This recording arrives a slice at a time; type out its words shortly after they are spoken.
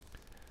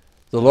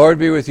The Lord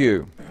be with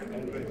you.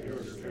 And with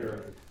your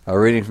spirit. A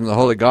reading from the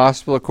Holy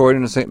Gospel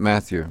according to St.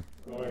 Matthew.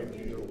 Glory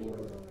to you,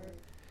 Lord.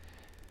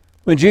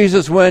 When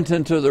Jesus went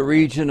into the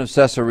region of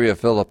Caesarea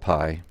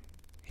Philippi,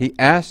 he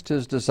asked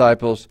his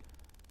disciples,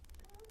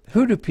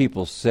 "Who do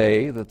people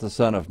say that the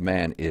Son of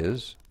Man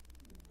is?"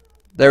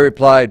 They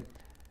replied,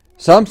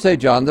 "Some say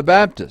John the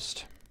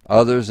Baptist,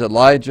 others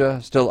Elijah,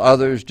 still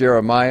others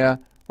Jeremiah,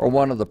 or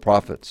one of the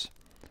prophets."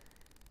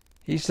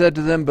 He said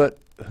to them, "But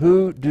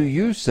who do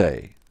you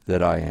say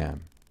that I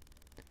am?"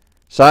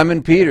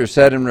 Simon Peter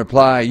said in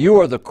reply, "You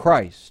are the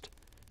Christ,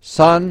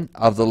 Son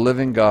of the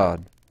living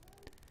God."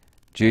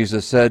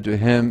 Jesus said to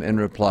him in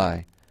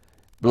reply,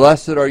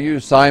 "Blessed are you,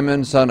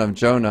 Simon, son of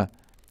Jonah,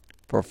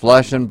 for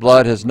flesh and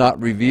blood has not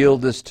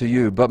revealed this to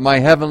you, but my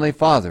heavenly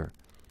Father.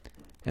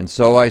 And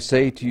so I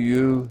say to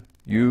you,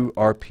 you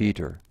are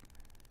Peter,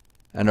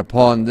 and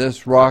upon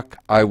this rock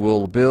I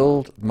will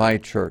build my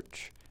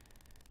church,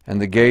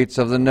 and the gates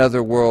of the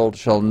netherworld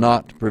shall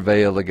not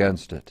prevail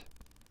against it.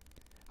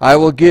 I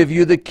will give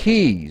you the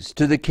keys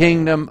to the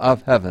kingdom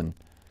of heaven.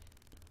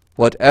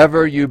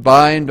 Whatever you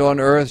bind on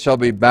earth shall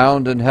be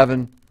bound in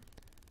heaven,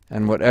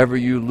 and whatever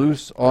you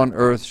loose on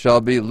earth shall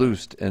be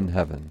loosed in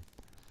heaven."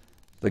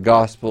 The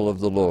Gospel of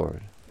the Lord.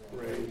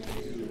 Praise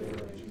to you,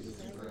 Lord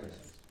Jesus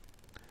Christ.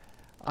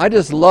 I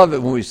just love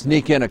it when we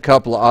sneak in a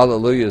couple of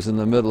hallelujahs in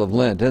the middle of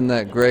Lent. Isn't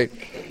that great?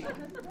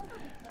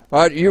 All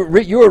right, you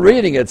were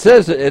reading. It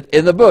says it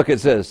in the book. It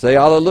says, "Say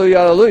hallelujah,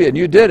 hallelujah," and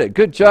you did it.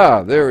 Good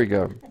job. There we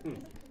go.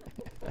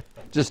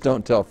 Just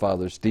don't tell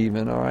Father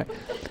Stephen, all right?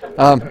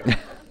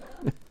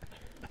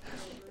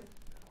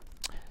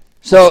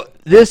 So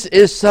this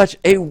is such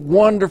a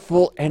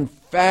wonderful and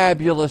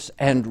fabulous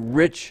and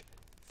rich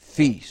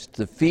feast,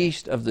 the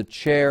Feast of the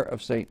Chair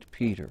of St.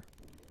 Peter.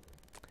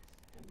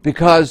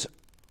 Because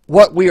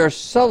what we are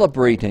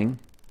celebrating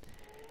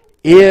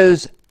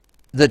is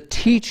the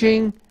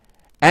teaching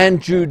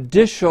and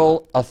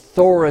judicial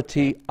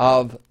authority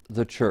of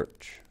the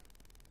church.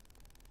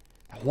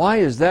 Why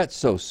is that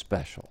so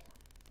special?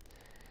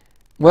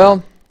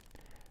 Well,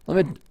 I'm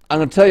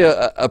going to tell you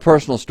a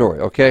personal story,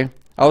 okay?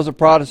 I was a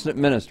Protestant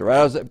minister.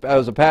 I was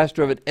a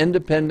pastor of an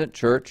independent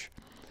church.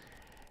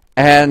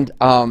 And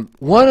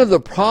one of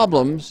the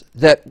problems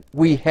that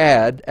we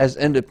had as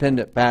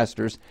independent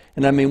pastors,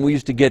 and I mean we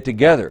used to get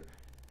together,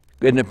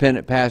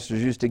 independent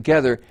pastors used to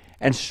together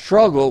and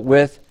struggle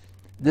with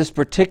this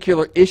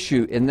particular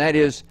issue, and that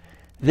is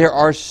there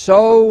are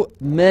so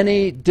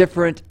many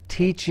different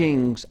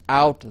teachings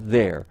out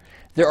there.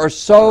 There are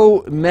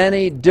so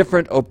many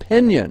different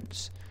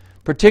opinions,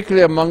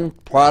 particularly among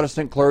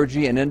Protestant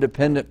clergy and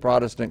independent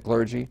Protestant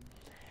clergy,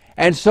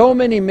 and so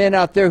many men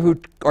out there who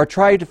are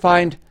trying to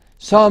find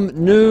some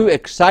new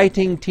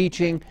exciting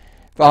teaching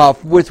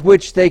with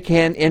which they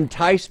can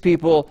entice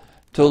people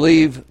to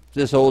leave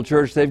this old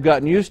church they've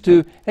gotten used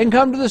to and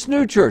come to this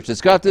new church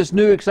that's got this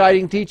new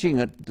exciting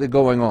teaching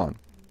going on.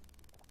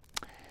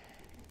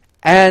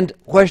 And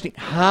questioning,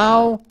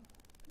 how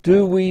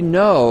do we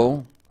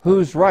know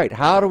who's right?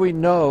 How do we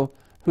know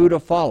who to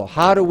follow?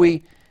 How do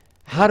we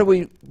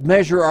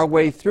measure our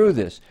way through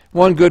this?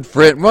 One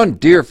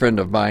dear friend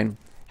of mine,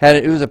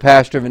 he was a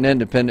pastor of an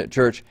independent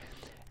church,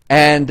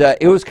 and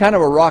it was kind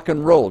of a rock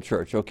and roll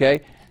church,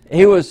 okay?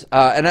 He was,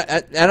 and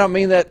I don't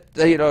mean that,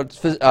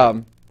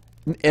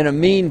 in a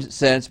mean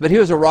sense, but he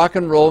was a rock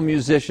and roll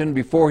musician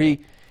before he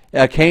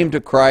came to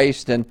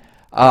Christ, and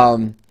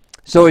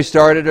so he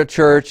started a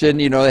church, and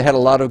they had a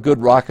lot of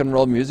good rock and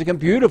roll music and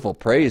beautiful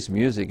praise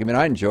music. I mean,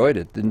 I enjoyed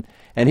it,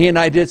 and he and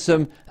I did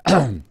some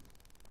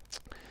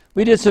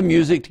we did some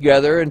music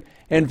together, and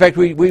in fact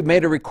we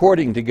made a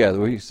recording together.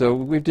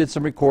 We did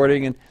some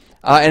recording, and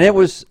it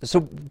was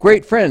so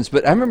great friends.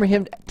 But I remember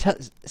him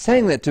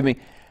saying that to me.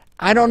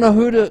 I don't know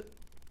who to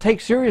take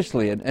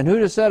seriously and who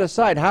to set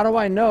aside. How do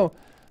I know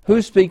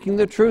who's speaking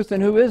the truth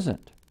and who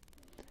isn't?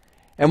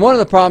 And one of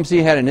the problems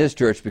he had in his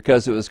church,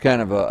 because it was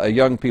kind of a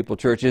young people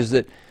church, is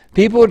that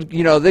people would,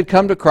 they'd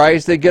come to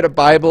Christ, they'd get a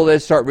Bible, they'd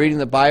start reading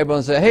the Bible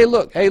and say, hey,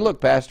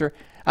 look, Pastor,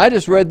 I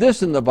just read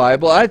this in the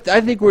Bible. I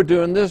think we're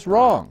doing this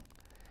wrong.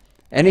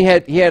 And he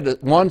had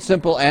one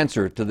simple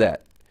answer to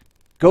that.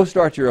 Go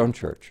start your own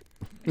church.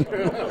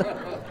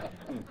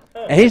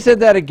 And he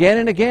said that again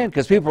and again,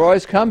 because people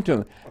always come to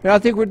him. I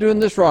think we're doing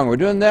this wrong, we're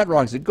doing that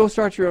wrong. He said, go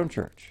start your own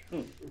church.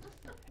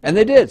 And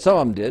they did, some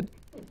of them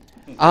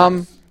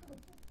did.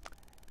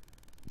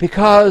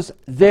 Because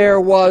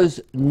there was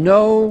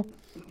no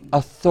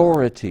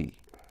authority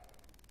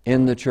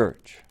in the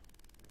church.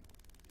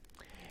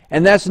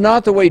 And that's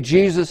not the way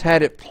Jesus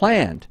had it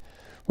planned.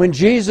 When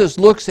Jesus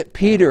looks at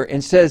Peter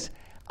and says,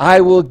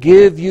 I will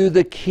give you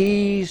the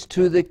keys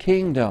to the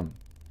kingdom.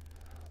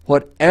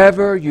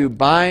 Whatever you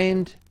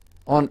bind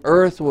on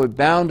earth will be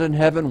bound in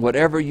heaven.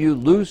 Whatever you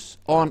loose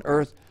on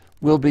earth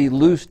will be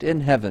loosed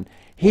in heaven.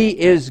 He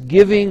is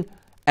giving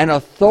an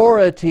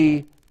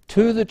authority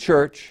to the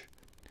church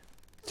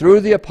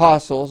through the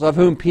apostles, of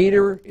whom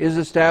Peter is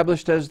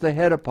established as the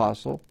head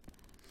apostle,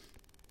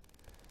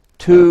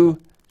 to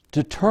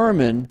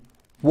determine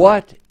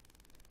what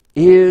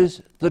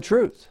is the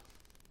truth.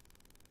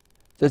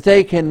 that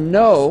they can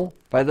know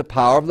by the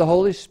power of the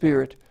Holy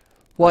Spirit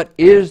what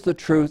is the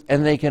truth,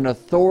 and they can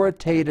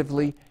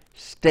authoritatively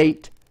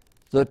state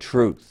the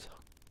truth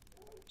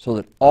so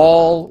that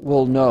all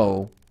will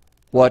know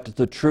what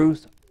the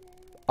truth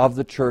of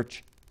the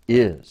church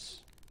is.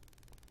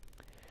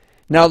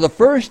 Now, the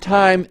first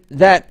time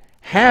that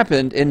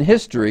happened in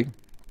history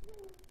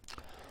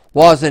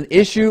was an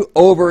issue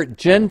over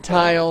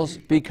Gentiles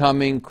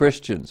becoming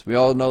Christians. We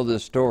all know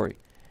this story.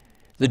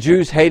 The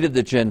Jews hated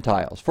the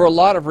Gentiles for a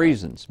lot of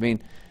reasons. I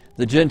mean,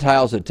 the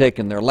Gentiles had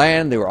taken their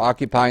land, they were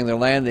occupying their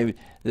land,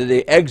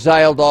 they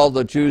exiled all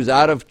the Jews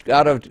out of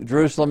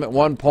Jerusalem at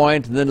one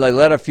point, and then they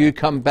let a few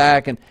come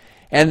back, and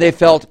they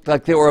felt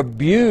like they were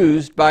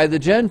abused by the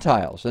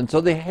Gentiles, and so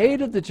they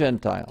hated the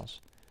Gentiles.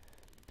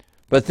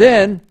 But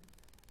then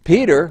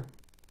Peter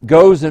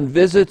goes and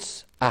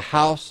visits a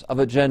house of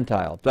a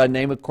Gentile by the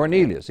name of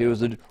Cornelius. He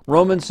was a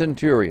Roman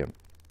centurion.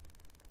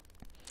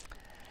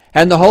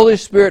 And the Holy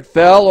Spirit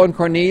fell on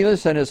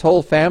Cornelius and his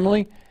whole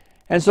family,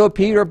 and so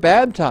Peter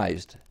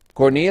baptized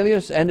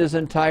Cornelius and his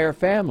entire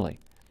family.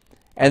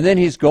 And then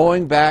he's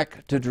going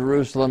back to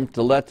Jerusalem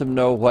to let them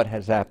know what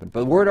has happened.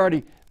 But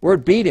the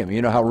word beat him.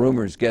 You know how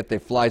rumors get, they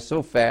fly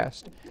so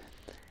fast.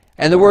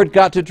 And the word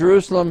got to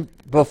Jerusalem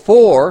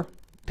before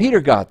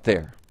Peter got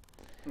there.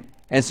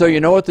 And so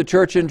you know what the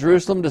church in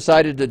Jerusalem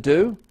decided to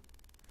do?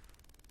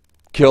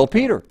 Kill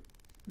Peter.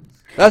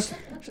 That's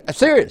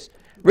serious.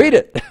 Read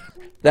it.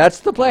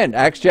 That's the plan.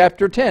 Acts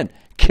chapter 10.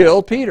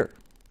 Kill Peter.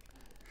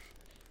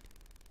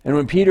 And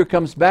when Peter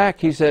comes back,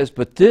 he says,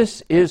 but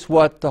this is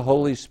what the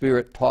Holy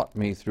Spirit taught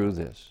me through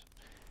this.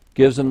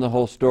 Gives them the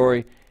whole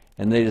story,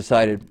 and they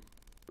decided,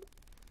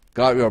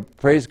 God,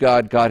 praise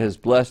God, God has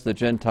blessed the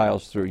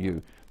Gentiles through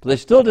you. But they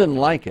still didn't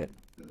like it.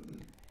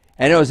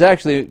 And it was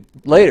actually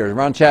later,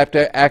 around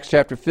Acts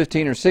chapter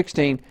 15 or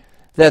 16,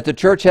 that the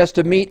church has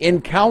to meet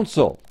in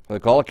council. They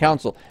call it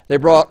council. They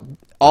brought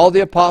all the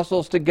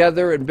apostles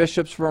together and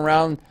bishops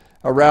from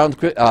around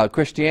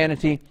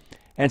Christianity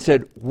and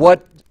said,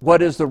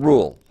 what is the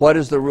rule? What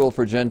is the rule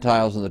for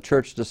Gentiles? And the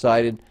church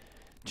decided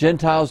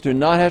Gentiles do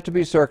not have to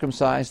be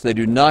circumcised. They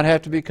do not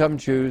have to become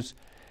Jews.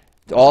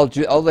 All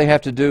they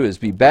have to do is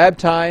be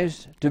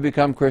baptized to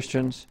become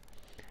Christians,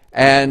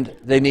 and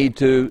they need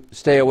to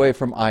stay away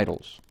from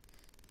idols,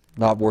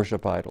 not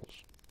worship idols.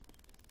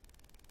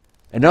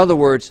 In other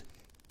words,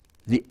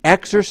 the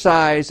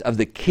exercise of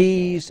the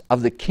keys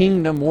of the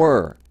kingdom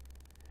were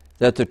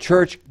that the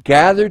church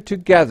gathered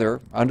together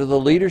under the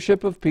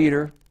leadership of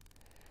Peter,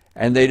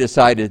 and they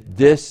decided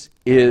this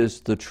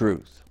is the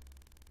truth.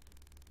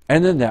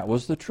 And then that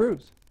was the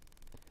truth.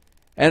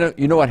 And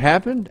you know what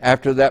happened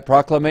after that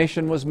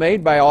proclamation was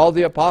made by all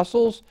the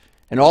apostles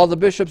and all the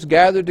bishops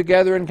gathered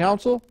together in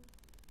council?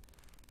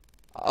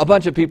 A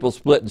bunch of people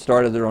split and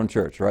started their own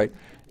church, right?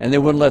 And they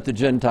wouldn't let the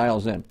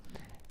Gentiles in.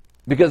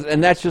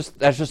 And that's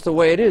just the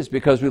way it is,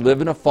 because we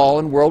live in a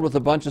fallen world with a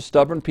bunch of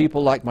stubborn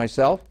people like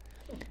myself,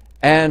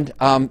 and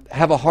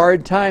have a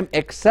hard time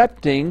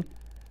accepting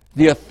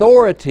the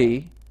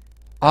authority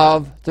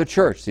of the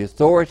church, the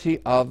authority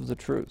of the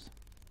truth.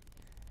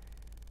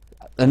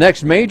 The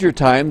next major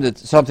time that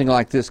something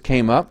like this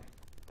came up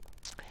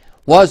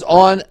was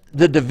on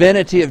the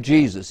divinity of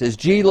Jesus. Is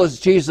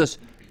Jesus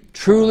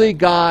truly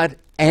God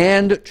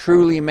and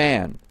truly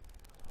man?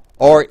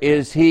 Or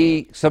is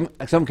he some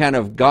kind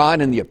of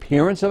God in the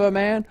appearance of a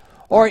man?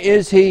 Or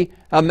is he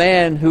a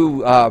man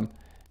who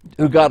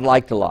God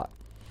liked a lot?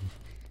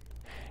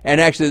 And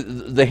actually,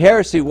 the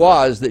heresy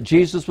was that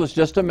Jesus was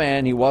just a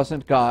man, he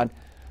wasn't God,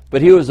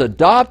 but he was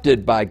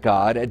adopted by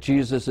God at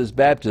Jesus'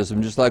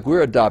 baptism, just like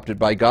we're adopted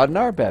by God in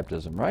our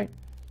baptism, right?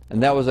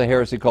 And that was a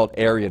heresy called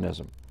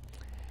Arianism.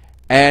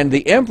 And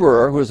the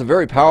emperor, who was a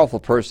very powerful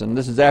person,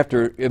 this is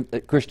after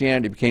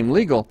Christianity became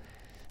legal,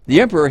 the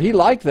emperor, he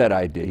liked that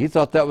idea. He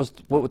thought that was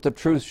what the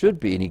truth should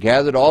be, and he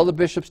gathered all the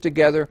bishops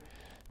together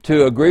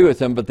to agree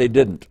with him, but they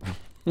didn't.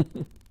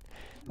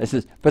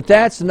 But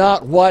that's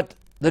not what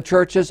the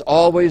church has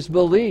always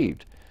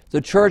believed.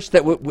 The church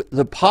that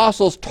the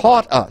apostles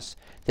taught us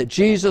that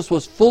Jesus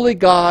was fully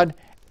God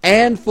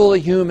and fully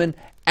human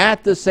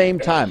at the same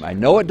time. I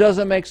know it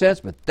doesn't make sense,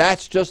 but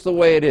that's just the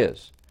way it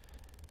is.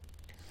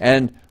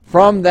 And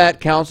from that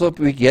council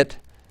we get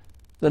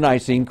the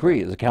Nicene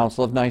Creed, the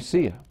Council of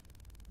Nicaea.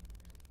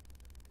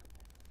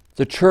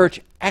 The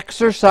church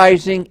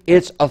exercising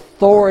its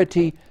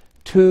authority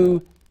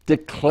to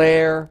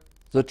declare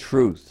the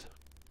truth,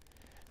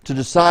 to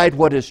decide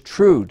what is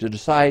true, to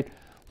decide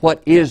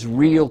what is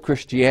real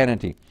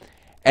Christianity.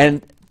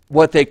 And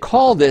what they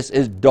call this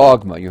is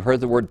dogma. You heard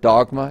the word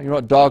dogma? You know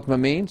what dogma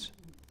means?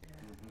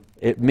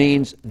 It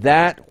means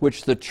that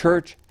which the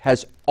church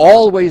has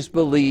always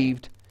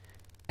believed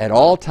at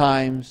all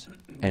times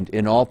and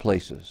in all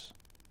places.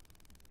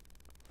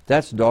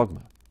 That's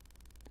dogma.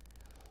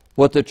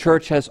 What the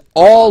church has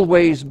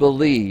always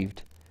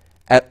believed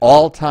at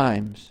all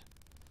times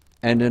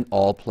and in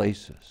all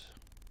places.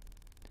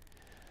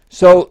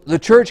 So the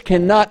church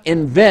cannot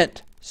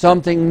invent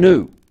something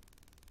new.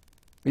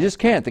 We just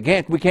can't.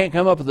 We can't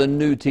come up with a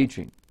new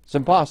teaching. It's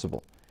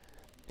impossible.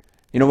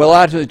 You know, we'll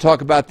actually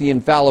talk about the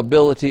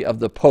infallibility of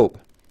the Pope.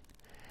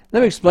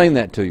 Let me explain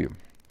that to you.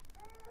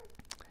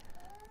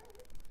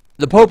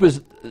 The Pope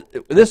is,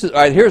 all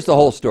right, here's the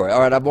whole story. All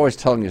right, I'm always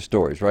telling you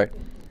stories, right?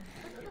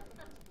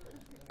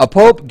 A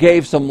Pope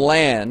gave some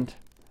land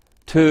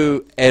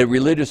to a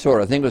religious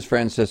order, I think it was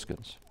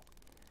Franciscans.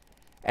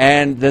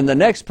 And then the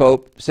next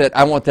Pope said,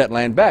 I want that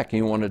land back.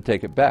 He wanted to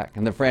take it back.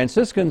 And the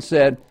Franciscans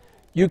said,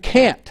 you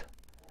can't.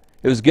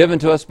 It was given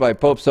to us by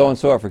Pope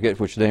so-and-so, I forget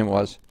which name it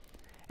was.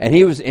 And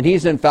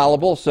he's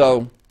infallible,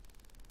 so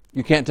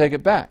you can't take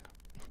it back.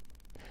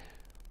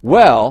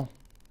 Well,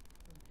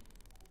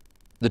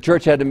 the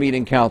church had to meet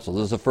in council.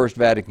 This is the First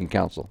Vatican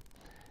Council.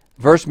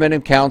 First met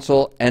in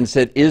council and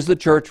said, is the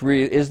church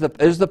is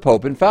the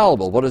Pope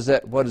infallible? What does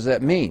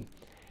that mean?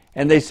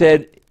 And they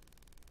said,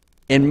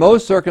 in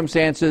most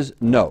circumstances,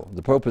 no,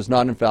 the Pope is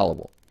not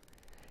infallible.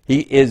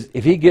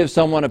 If he gives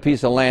someone a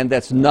piece of land,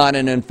 that's not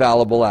an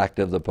infallible act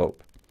of the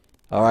Pope.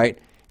 All right?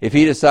 If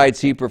he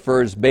decides he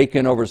prefers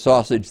bacon over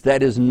sausage,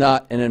 that is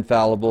not an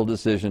infallible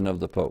decision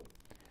of the Pope.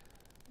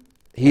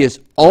 He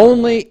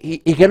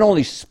can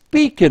only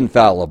speak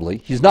infallibly.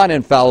 He's not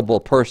infallible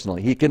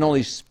personally. He can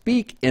only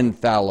speak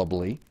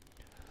infallibly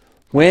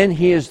when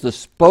he is the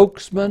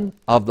spokesman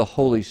of the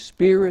Holy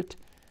Spirit,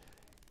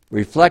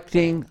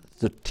 reflecting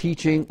the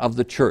teaching of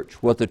the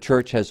church, what the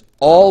church has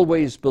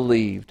always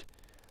believed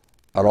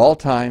at all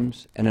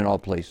times and in all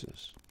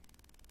places.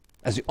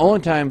 That's the only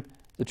time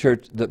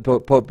the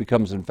Pope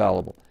becomes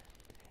infallible.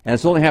 And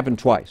it's only happened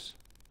twice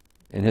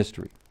in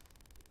history.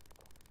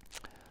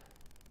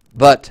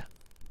 But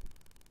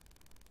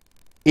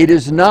it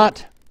is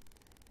not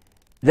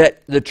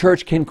that the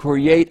church can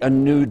create a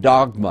new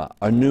dogma,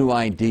 a new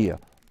idea.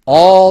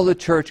 All the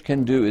church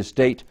can do is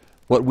state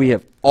what we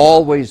have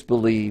always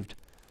believed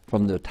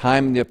from the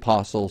time of the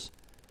apostles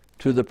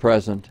to the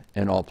present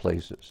in all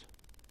places.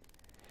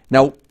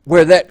 Now,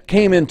 where that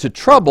came into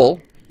trouble,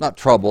 not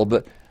trouble,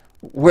 but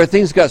where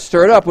things got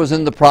stirred up was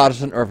in the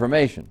Protestant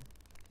Reformation.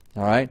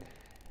 All right?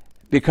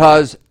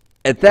 Because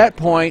at that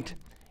point,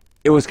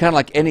 it was kind of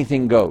like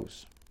anything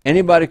goes.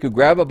 Anybody could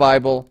grab a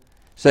Bible,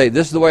 say,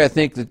 this is the way I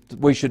think that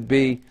we should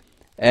be,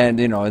 and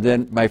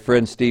then my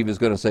friend Steve is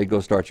going to say, go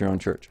start your own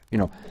church.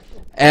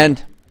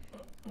 And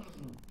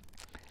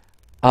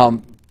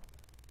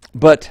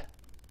but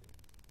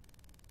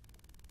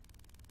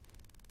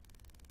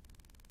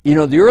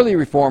the early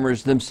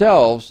reformers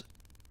themselves,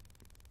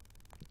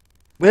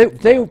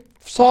 they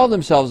saw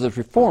themselves as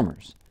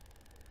reformers,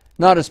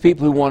 not as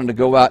people who wanted to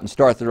go out and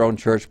start their own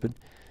church, but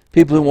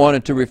people who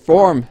wanted to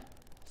reform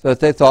that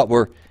they thought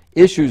were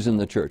issues in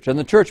the church. And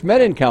the church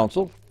met in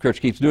council. The church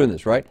keeps doing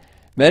this, right?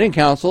 Met in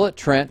council at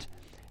Trent,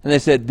 and they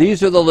said,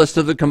 these are the list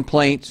of the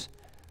complaints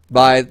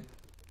by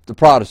the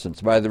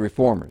Protestants, by the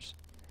reformers.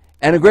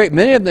 And a great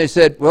many of them, they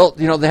said, well,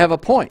 they have a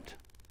point.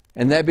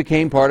 And that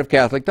became part of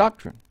Catholic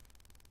doctrine.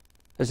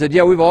 They said,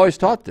 yeah, we've always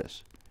taught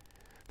this.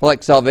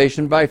 Like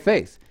salvation by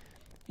faith.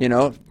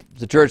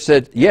 The church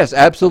said, yes,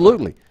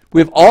 absolutely.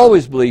 We've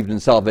always believed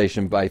in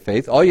salvation by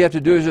faith. All you have to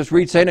do is just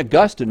read St.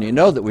 Augustine. You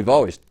know that we've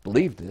always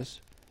believed this.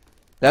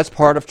 That's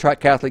part of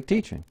Catholic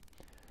teaching.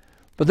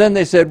 But then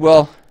they said,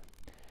 well,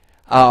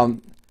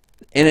 in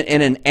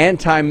an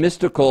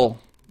anti-mystical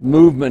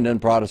movement in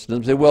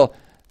Protestantism, they said, well,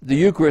 the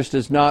Eucharist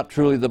is not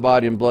truly the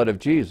body and blood of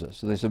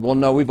Jesus. And they said, well,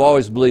 no, we've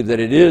always believed that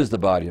it is the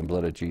body and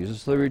blood of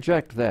Jesus, so they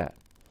reject that.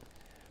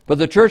 But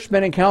the church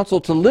met in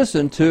council to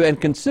listen to and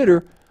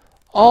consider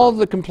all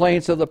the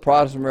complaints of the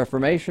Protestant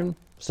Reformation,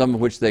 some of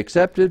which they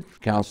accepted,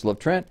 Council of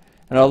Trent,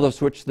 and others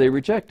which they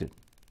rejected.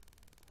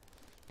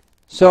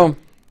 So,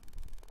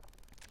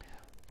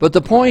 but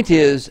the point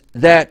is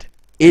that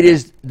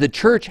the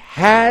church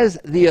has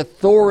the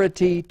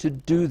authority to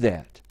do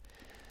that.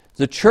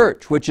 The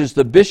church, which is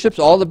the bishops,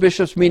 all the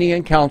bishops meeting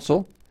in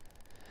council,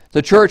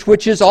 the church,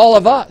 which is all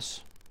of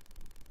us,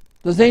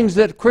 the things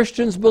that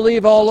Christians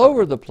believe all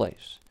over the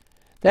place,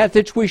 that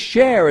which we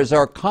share as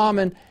our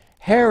common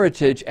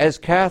heritage as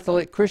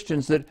Catholic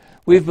Christians that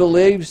we've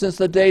believed since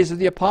the days of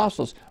the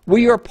apostles.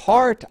 We are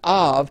part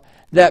of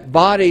that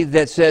body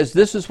that says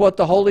this is what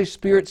the Holy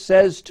Spirit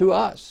says to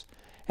us.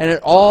 And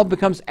it all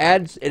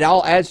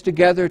adds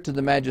together to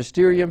the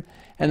magisterium,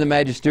 and the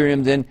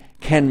magisterium then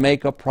can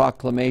make a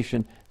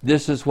proclamation.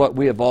 This is what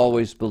we have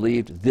always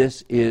believed.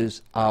 This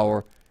is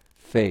our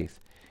faith.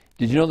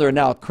 Did you know there are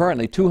now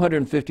currently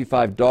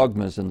 255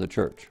 dogmas in the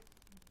church?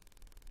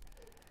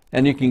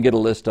 And you can get a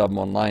list of them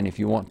online if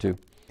you want to.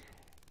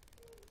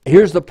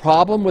 Here's the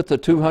problem with the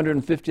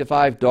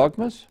 255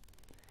 dogmas,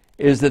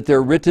 is that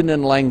they're written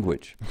in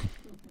language.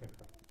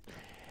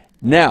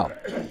 Now,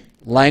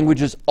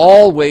 language is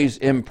always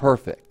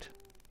imperfect.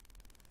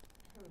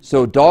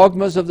 So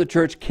dogmas of the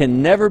church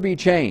can never be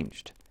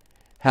changed.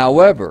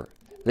 However,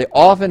 they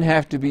often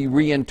have to be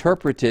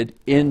reinterpreted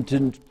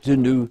into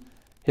new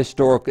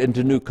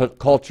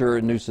culture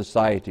and new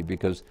society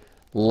because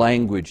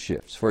language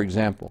shifts. For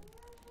example,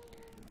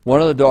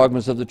 one of the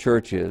dogmas of the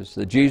church is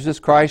that Jesus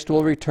Christ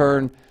will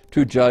return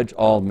to judge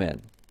all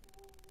men.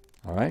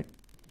 All right?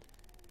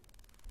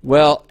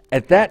 Well,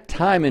 at that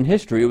time in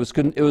history, it was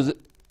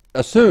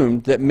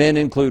assumed that men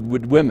include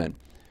women.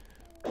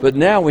 But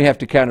now we have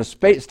to kind of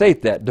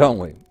state that, don't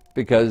we?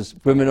 Because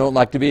women don't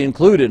like to be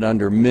included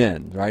under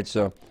men, right?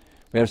 So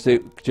we have to say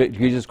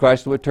Jesus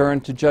Christ will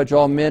return to judge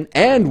all men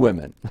and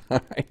women,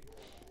 right?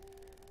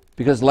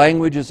 Because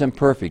language is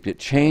imperfect. It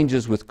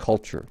changes with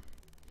culture.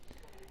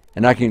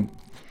 And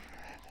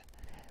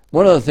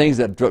one of the things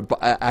that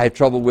I have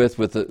trouble with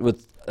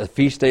a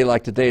feast day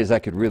like today is I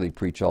could really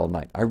preach all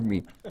night.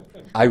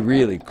 I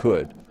really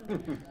could.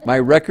 My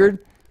record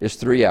is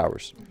 3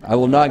 hours. I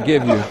will not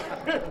give you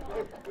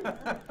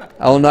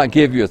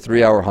a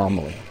 3-hour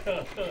homily.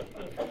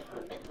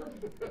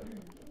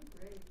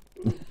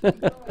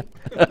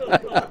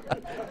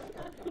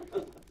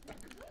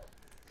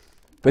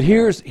 But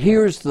here's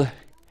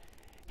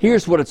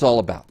what it's all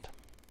about.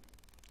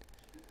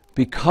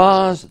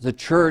 Because the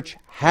church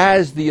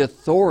has the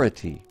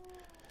authority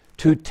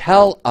to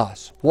tell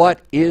us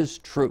what is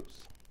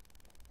truth,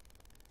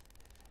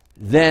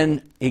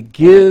 then it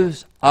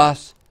gives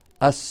us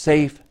a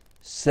safe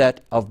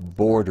set of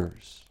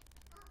borders.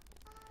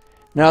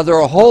 Now, there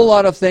are a whole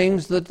lot of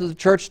things that the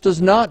church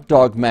does not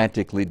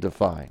dogmatically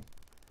define.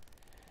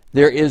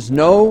 There is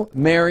no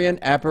Marian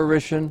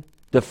apparition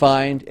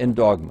defined in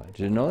dogma.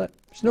 Did you know that?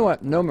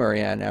 There's no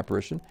Marian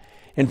apparition.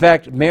 In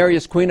fact, Mary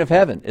as Queen of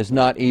Heaven is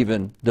not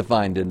even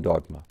defined in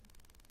dogma.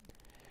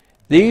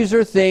 These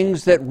are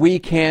things that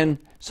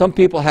some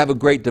people have a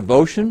great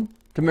devotion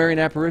to Marian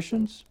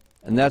apparitions,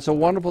 and that's a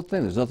wonderful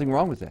thing. There's nothing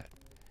wrong with that.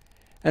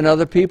 And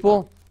other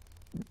people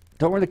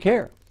don't really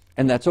care,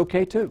 and that's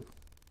okay too.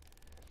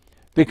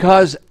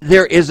 Because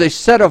there is a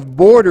set of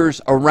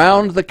borders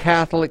around the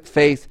Catholic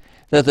faith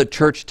that the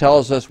church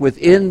tells us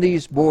within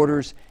these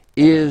borders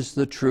is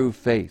the true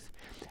faith.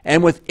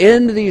 And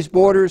within these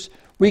borders,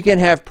 we can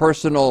have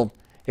personal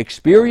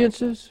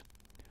experiences,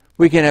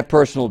 we can have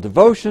personal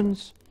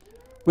devotions,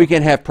 we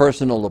can have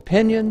personal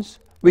opinions,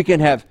 we can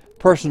have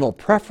personal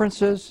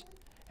preferences,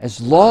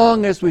 as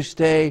long as we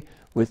stay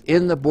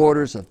within the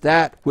borders of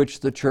that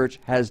which the church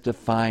has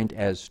defined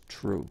as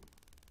true.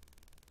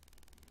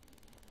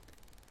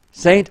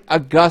 St.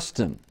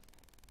 Augustine,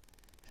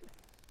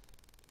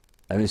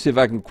 let me see if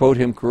I can quote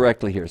him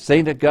correctly here.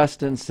 St.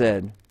 Augustine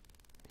said,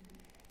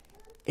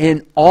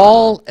 "In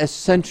all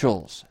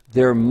essentials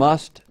there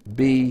must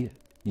be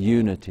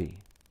unity.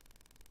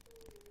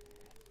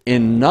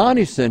 In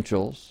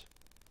non-essentials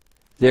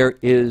there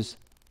is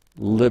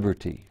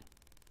liberty.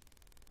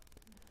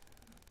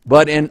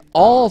 But in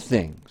all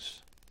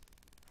things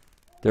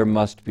there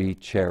must be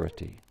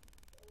charity."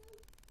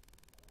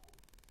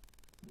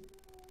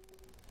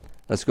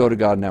 Let's go to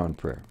God now in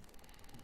prayer.